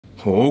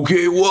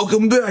Okay,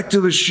 welcome back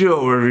to the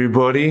show,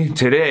 everybody.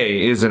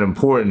 Today is an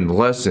important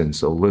lesson,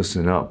 so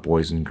listen up,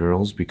 boys and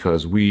girls,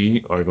 because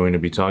we are going to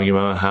be talking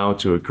about how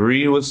to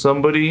agree with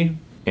somebody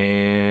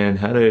and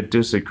how to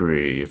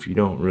disagree if you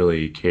don't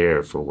really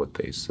care for what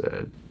they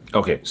said.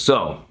 Okay,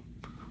 so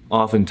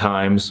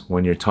oftentimes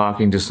when you're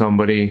talking to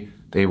somebody,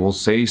 they will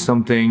say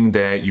something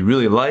that you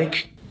really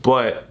like,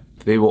 but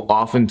they will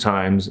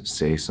oftentimes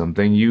say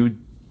something you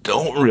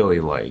don't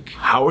really like.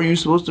 How are you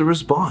supposed to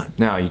respond?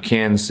 Now, you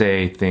can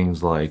say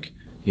things like,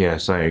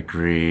 yes, I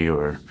agree,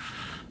 or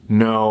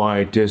no,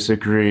 I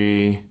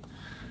disagree.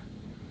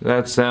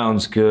 That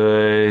sounds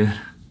good.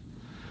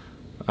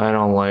 I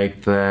don't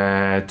like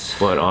that.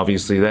 But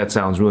obviously that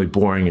sounds really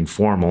boring and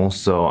formal,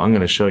 so I'm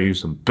gonna show you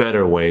some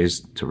better ways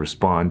to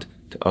respond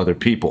to other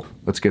people.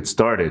 Let's get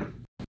started.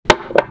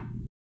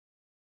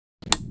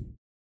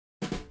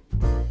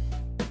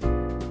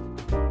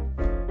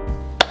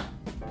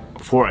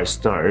 Before I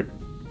start,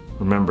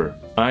 remember,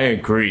 I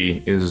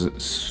agree is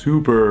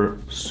super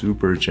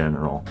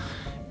general.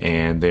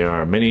 And there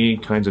are many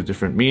kinds of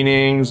different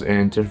meanings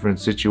and different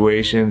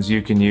situations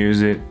you can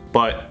use it.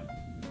 But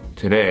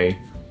today,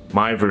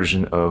 my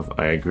version of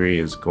I agree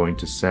is going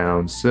to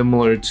sound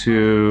similar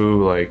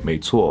to like 没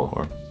错,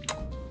 or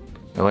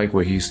I like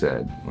what he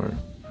said, or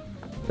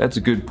that's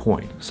a good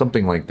point.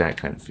 Something like that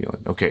kind of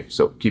feeling. Okay,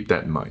 so keep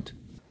that in mind.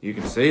 You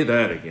can say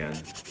that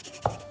again.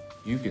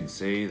 You can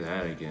say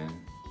that again.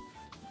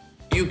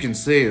 You can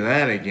say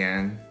that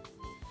again.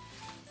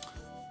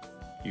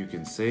 You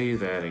can say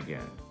that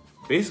again.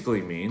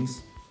 Basically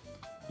means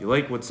you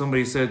like what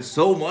somebody said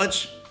so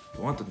much,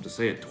 you want them to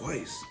say it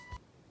twice.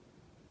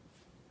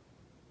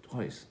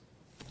 Twice.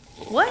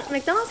 What?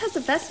 McDonald's has the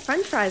best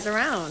french fries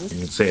around. You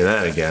can say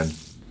that again.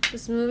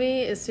 This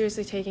movie is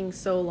seriously taking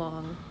so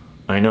long.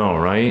 I know,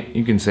 right?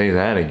 You can say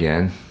that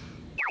again.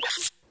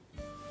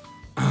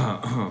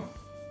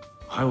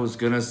 I was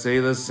gonna say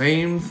the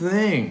same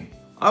thing.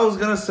 I was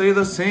gonna say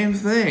the same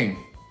thing.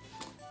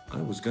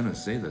 I was gonna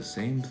say the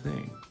same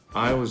thing.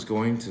 I was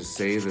going to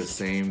say the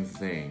same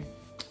thing.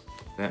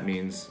 That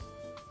means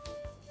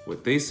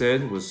what they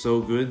said was so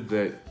good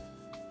that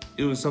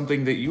it was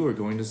something that you were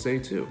going to say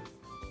too.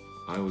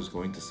 I was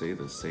going to say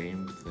the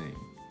same thing.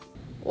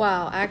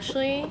 Wow,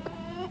 actually,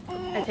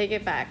 I take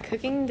it back.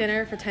 Cooking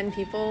dinner for 10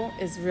 people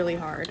is really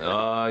hard.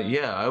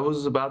 Yeah, I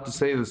was about to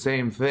say the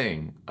same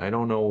thing. I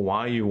don't know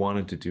why you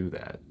wanted to do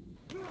that.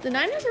 The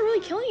Niners are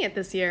really killing it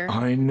this year.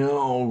 I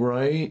know,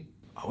 right?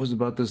 I was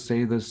about to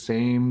say the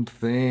same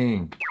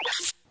thing.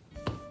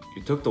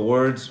 You took the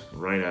words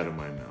right out of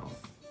my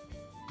mouth.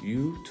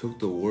 You took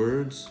the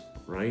words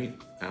right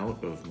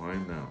out of my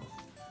mouth.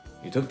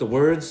 You took the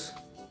words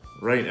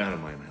right out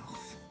of my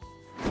mouth.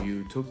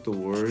 You took the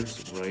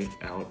words right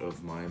out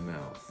of my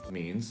mouth.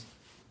 Means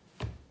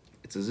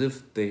it's as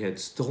if they had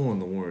stolen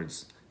the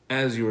words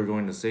as you were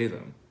going to say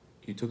them.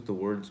 You took the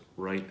words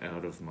right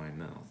out of my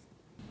mouth.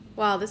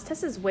 Wow, this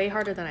test is way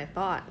harder than I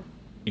thought.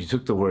 You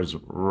took the words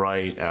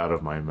right out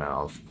of my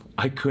mouth.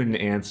 I couldn't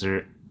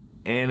answer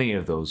any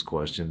of those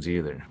questions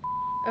either.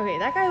 Okay,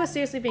 that guy was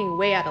seriously being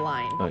way out of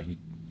line.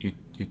 You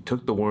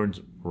took the words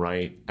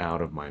right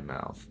out of my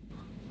mouth.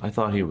 I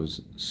thought he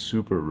was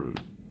super rude.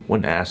 What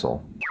an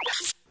asshole.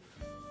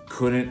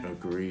 Couldn't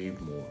agree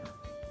more.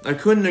 I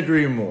couldn't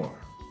agree more.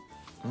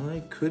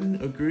 I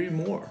couldn't agree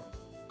more.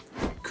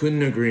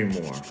 Couldn't agree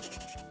more.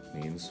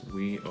 Means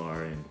we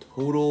are in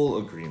total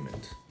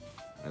agreement.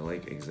 I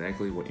like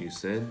exactly what you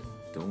said.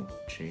 Don't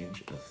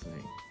change a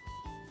thing.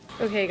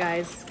 Okay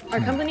guys, our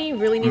company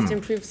really needs to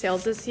improve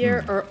sales this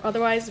year or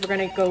otherwise we're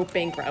gonna go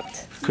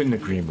bankrupt. Couldn't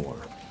agree more.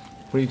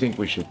 What do you think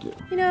we should do?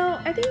 You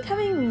know, I think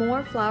having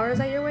more flowers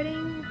at your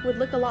wedding would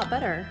look a lot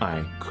better.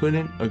 I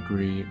couldn't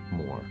agree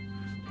more.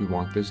 We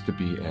want this to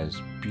be as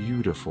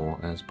beautiful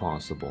as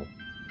possible.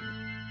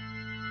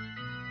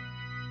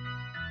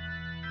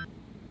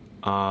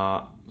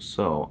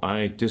 So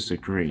I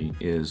disagree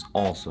is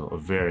also a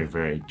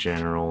very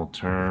general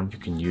term. You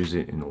can use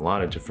it in a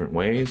lot of different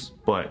ways,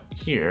 but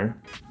here,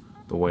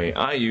 the way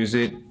I use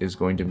it is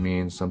going to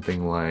mean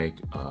something like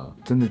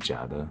真的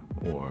假的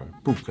or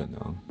不可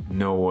能,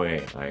 no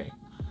way,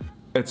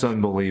 it's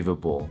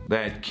unbelievable,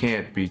 that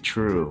can't be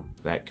true,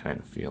 that kind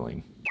of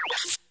feeling.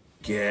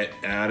 Get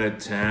out of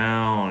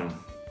town.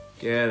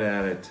 Get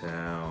out of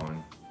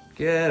town.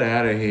 Get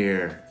out of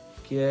here.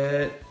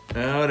 Get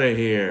out of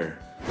here.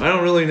 I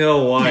don't really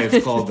know why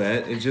it's called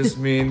that. It just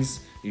means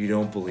you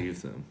don't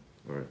believe them.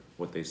 Or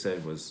what they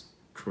said was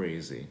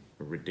crazy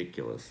or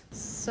ridiculous.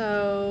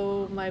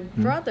 So, my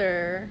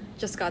brother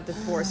just got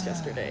divorced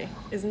yesterday.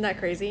 Isn't that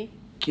crazy?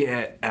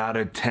 Get out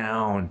of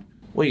town.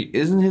 Wait,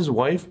 isn't his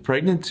wife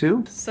pregnant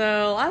too?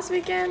 So, last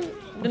weekend,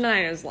 the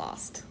Niners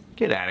lost.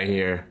 Get out of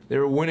here. They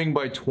were winning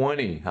by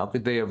 20. How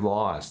could they have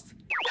lost?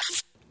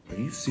 Are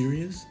you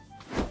serious?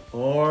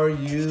 Are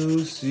you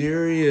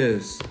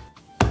serious?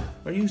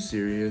 Are you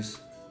serious?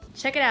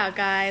 Check it out,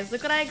 guys.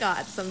 Look what I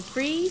got. Some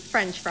free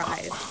french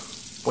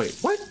fries. Wait,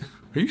 what?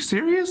 Are you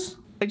serious?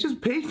 I just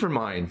paid for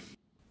mine.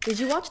 Did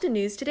you watch the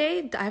news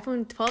today? The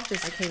iPhone 12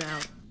 just came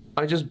out.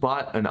 I just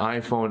bought an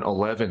iPhone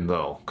 11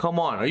 though. Come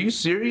on, are you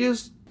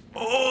serious?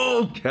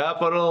 Oh,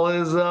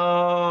 capitalism!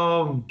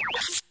 Are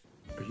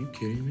you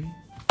kidding me?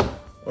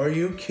 Are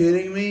you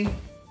kidding me?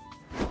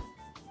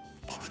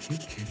 Are you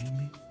kidding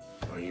me?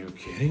 Are you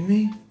kidding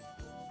me?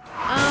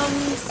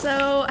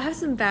 So I have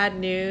some bad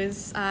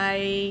news.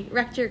 I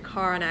wrecked your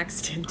car on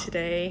accident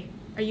today.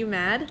 Are you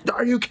mad?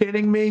 Are you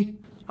kidding me?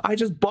 I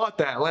just bought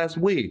that last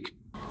week.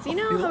 So you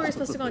know how we were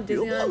supposed to go on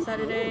Disneyland on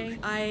Saturday?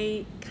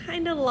 I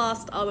kinda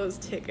lost all those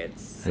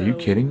tickets. So... Are you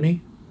kidding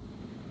me?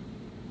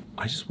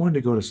 I just wanted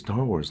to go to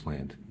Star Wars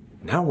Land.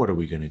 Now what are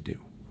we gonna do?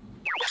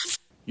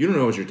 You don't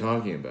know what you're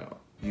talking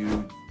about.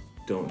 You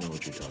don't know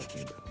what you're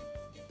talking about.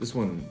 This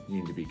one you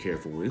need to be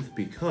careful with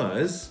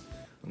because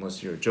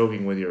unless you're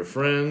joking with your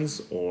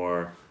friends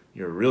or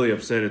you're really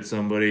upset at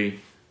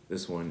somebody,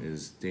 this one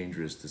is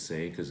dangerous to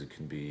say because it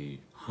can be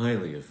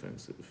highly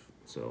offensive.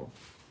 So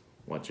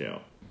watch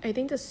out. I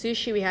think the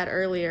sushi we had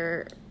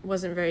earlier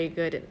wasn't very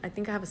good. I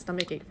think I have a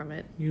stomachache from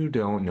it. You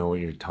don't know what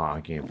you're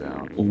talking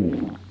about.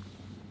 Ooh.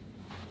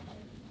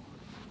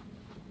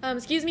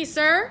 Excuse me,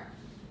 sir?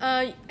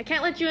 I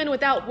can't let you in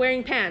without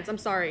wearing pants. I'm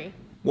sorry.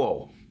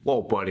 Whoa,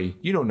 buddy.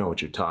 You don't know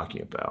what you're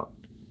talking about.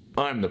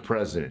 I'm the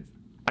president.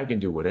 I can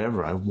do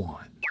whatever I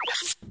want.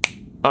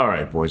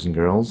 Alright, boys and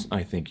girls.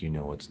 I think you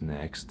know what's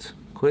next.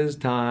 Quiz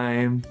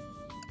time.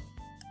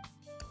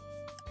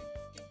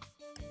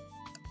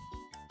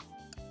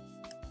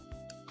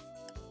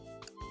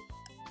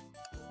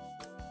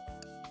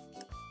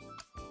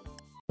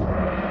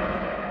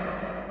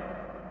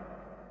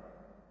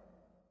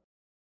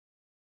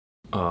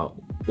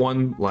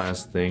 One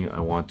last thing I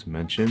want to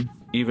mention.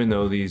 Even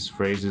though these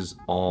phrases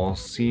all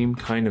seem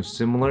kind of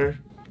similar,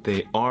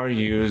 they are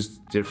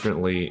used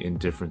differently in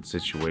different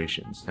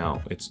situations.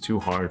 Now, it's too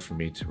hard for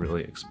me to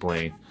really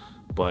explain,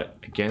 but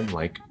again,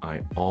 like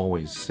I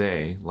always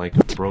say, like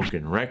a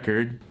broken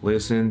record,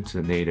 listen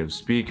to native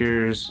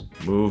speakers,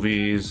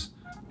 movies,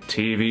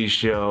 TV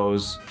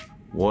shows,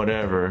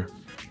 whatever,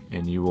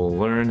 and you will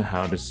learn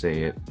how to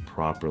say it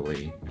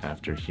properly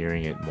after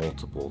hearing it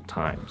multiple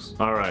times.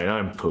 Alright,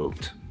 I'm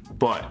pooped.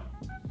 But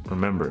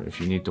remember,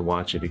 if you need to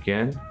watch it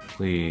again,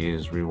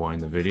 please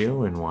rewind the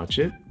video and watch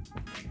it.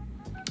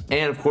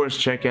 And of course,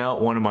 check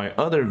out one of my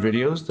other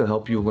videos to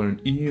help you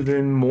learn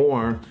even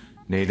more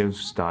native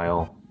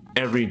style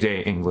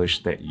everyday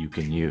English that you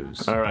can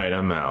use. Alright,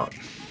 I'm out.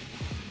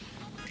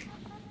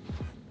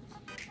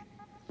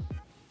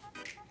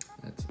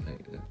 That's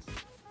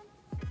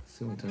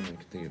the only time I can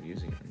think of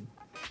using it.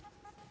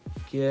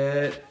 Right?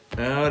 Get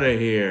out of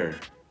here.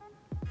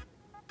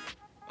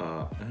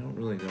 I don't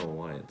really know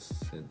why it's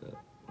said that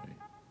way.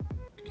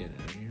 Get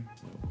out of here?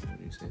 Why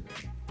would you say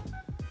that?